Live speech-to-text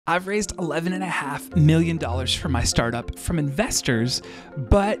I've raised $11.5 million for my startup from investors,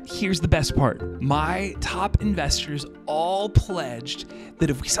 but here's the best part. My top investors all pledged that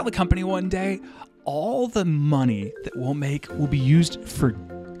if we sell the company one day, all the money that we'll make will be used for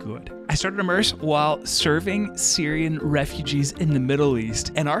good. I started Immerse while serving Syrian refugees in the Middle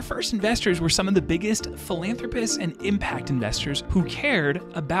East, and our first investors were some of the biggest philanthropists and impact investors who cared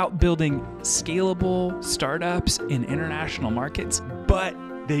about building scalable startups in international markets, but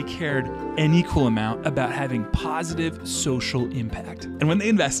they cared an equal amount about having positive social impact. And when they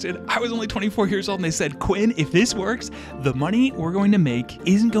invested, I was only 24 years old, and they said, Quinn, if this works, the money we're going to make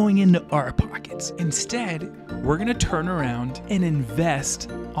isn't going into our pockets. Instead, we're going to turn around and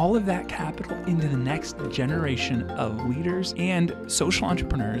invest all of that capital into the next generation of leaders and social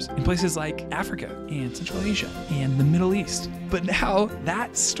entrepreneurs in places like Africa and Central Asia and the Middle East. But now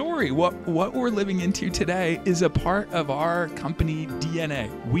that story, what we're living into today, is a part of our company DNA.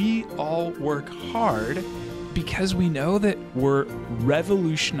 We all work hard because we know that we're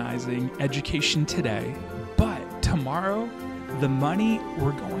revolutionizing education today, but tomorrow, the money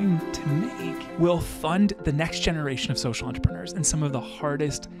we're going to make will fund the next generation of social entrepreneurs in some of the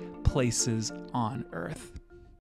hardest places on earth.